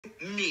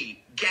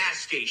me, gas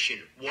station.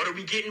 What are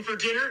we getting for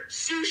dinner?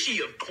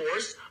 Sushi, of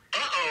course.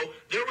 Uh-oh,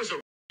 there was a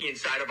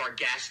inside of our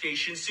gas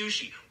station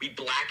sushi. We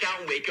black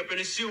out and wake up in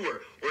a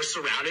sewer. We're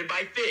surrounded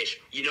by fish.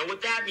 You know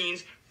what that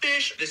means?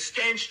 Fish, the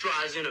stench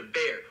draws in a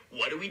bear.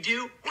 What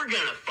do? We're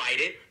gonna fight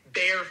it.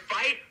 Bear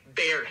fight,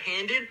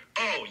 bare-handed?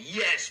 Oh,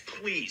 yes,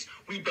 please.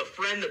 We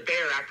befriend the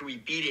bear after we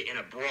beat it in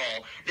a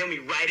brawl. Then we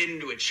ride it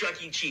into a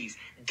Chuck E. Cheese.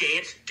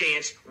 Dance,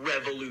 dance,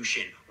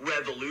 revolution.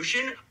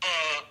 Revolution?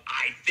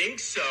 I think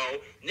so.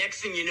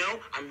 Next thing you know,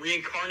 I'm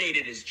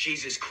reincarnated as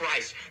Jesus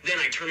Christ. Then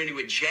I turn into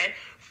a jet,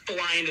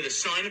 fly into the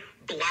sun,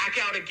 black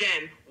out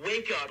again,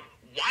 wake up,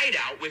 white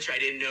out, which I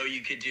didn't know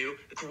you could do,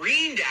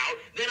 greened out,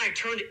 then I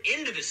turned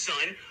into the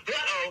sun.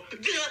 Uh-oh.